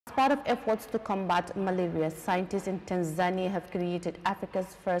As part of efforts to combat malaria, scientists in Tanzania have created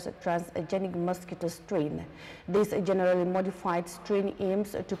Africa's first transgenic mosquito strain. This generally modified strain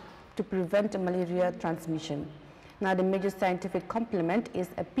aims to prevent malaria transmission. Now, the major scientific complement is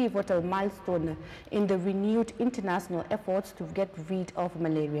a pivotal milestone in the renewed international efforts to get rid of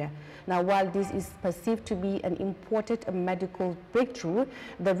malaria. Now, while this is perceived to be an important medical breakthrough,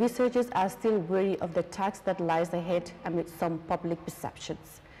 the researchers are still wary of the task that lies ahead amid some public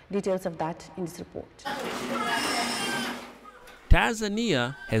perceptions. Details of that in this report.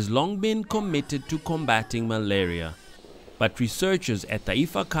 Tanzania has long been committed to combating malaria, but researchers at the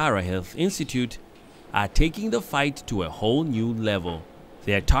Eyeafrica Health Institute are taking the fight to a whole new level.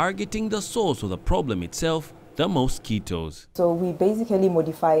 They are targeting the source of the problem itself, the mosquitoes. So we basically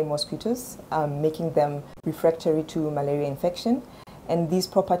modify mosquitoes, making them refractory to malaria infection. And these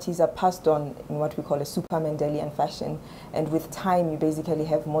properties are passed on in what we call a super Mendelian fashion. And with time, you basically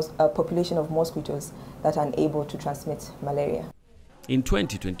have a population of mosquitoes that are unable to transmit malaria. In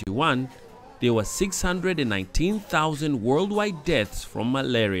 2021, there were 619,000 worldwide deaths from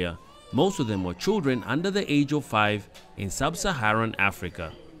malaria. Most of them were children under the age of 5 in sub-Saharan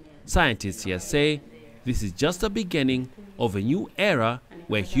Africa. Scientists here say this is just the beginning of a new era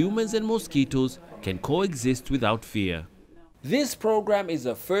where humans and mosquitoes can coexist without fear. This program is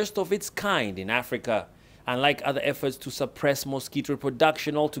the first of its kind in Africa. Unlike other efforts to suppress mosquito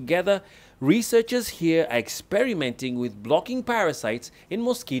reproduction altogether, researchers here are experimenting with blocking parasites in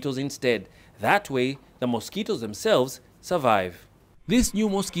mosquitoes instead. That way, the mosquitoes themselves survive. This new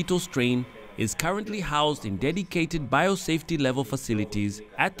mosquito strain is currently housed in dedicated biosafety level facilities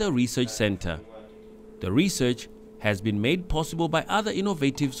at the research center. The research has been made possible by other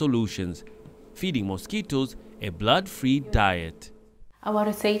innovative solutions, feeding mosquitoes a blood-free diet. Our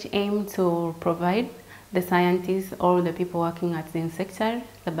research aims to provide the scientists or the people working at the insectary,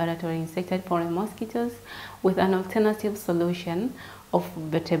 laboratory insectary for the mosquitoes, with an alternative solution of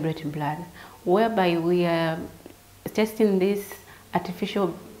vertebrate blood, whereby we are testing this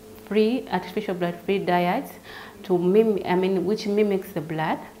artificial blood-free diet to which mimics the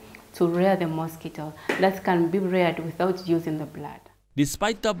blood to rear the mosquito that can be reared without using the blood.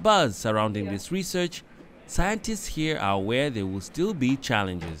 Despite the buzz surrounding this research, scientists here are aware there will still be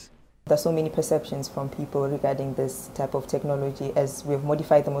challenges. There are so many perceptions from people regarding this type of technology. As we've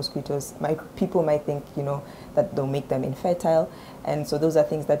modified the mosquitoes, people might think, that they'll make them infertile. And so those are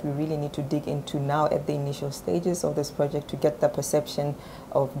things that we really need to dig into now at the initial stages of this project to get the perception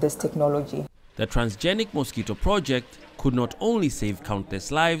of this technology. The Transgenic Mosquito Project could not only save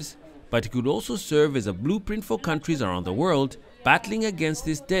countless lives, but it could also serve as a blueprint for countries around the world battling against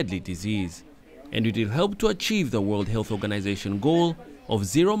this deadly disease. And it will help to achieve the World Health Organization goal of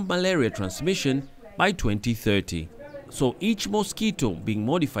zero malaria transmission by 2030. So each mosquito being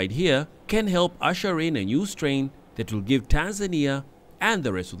modified here can help usher in a new strain that will give Tanzania and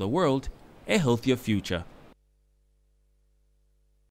the rest of the world a healthier future.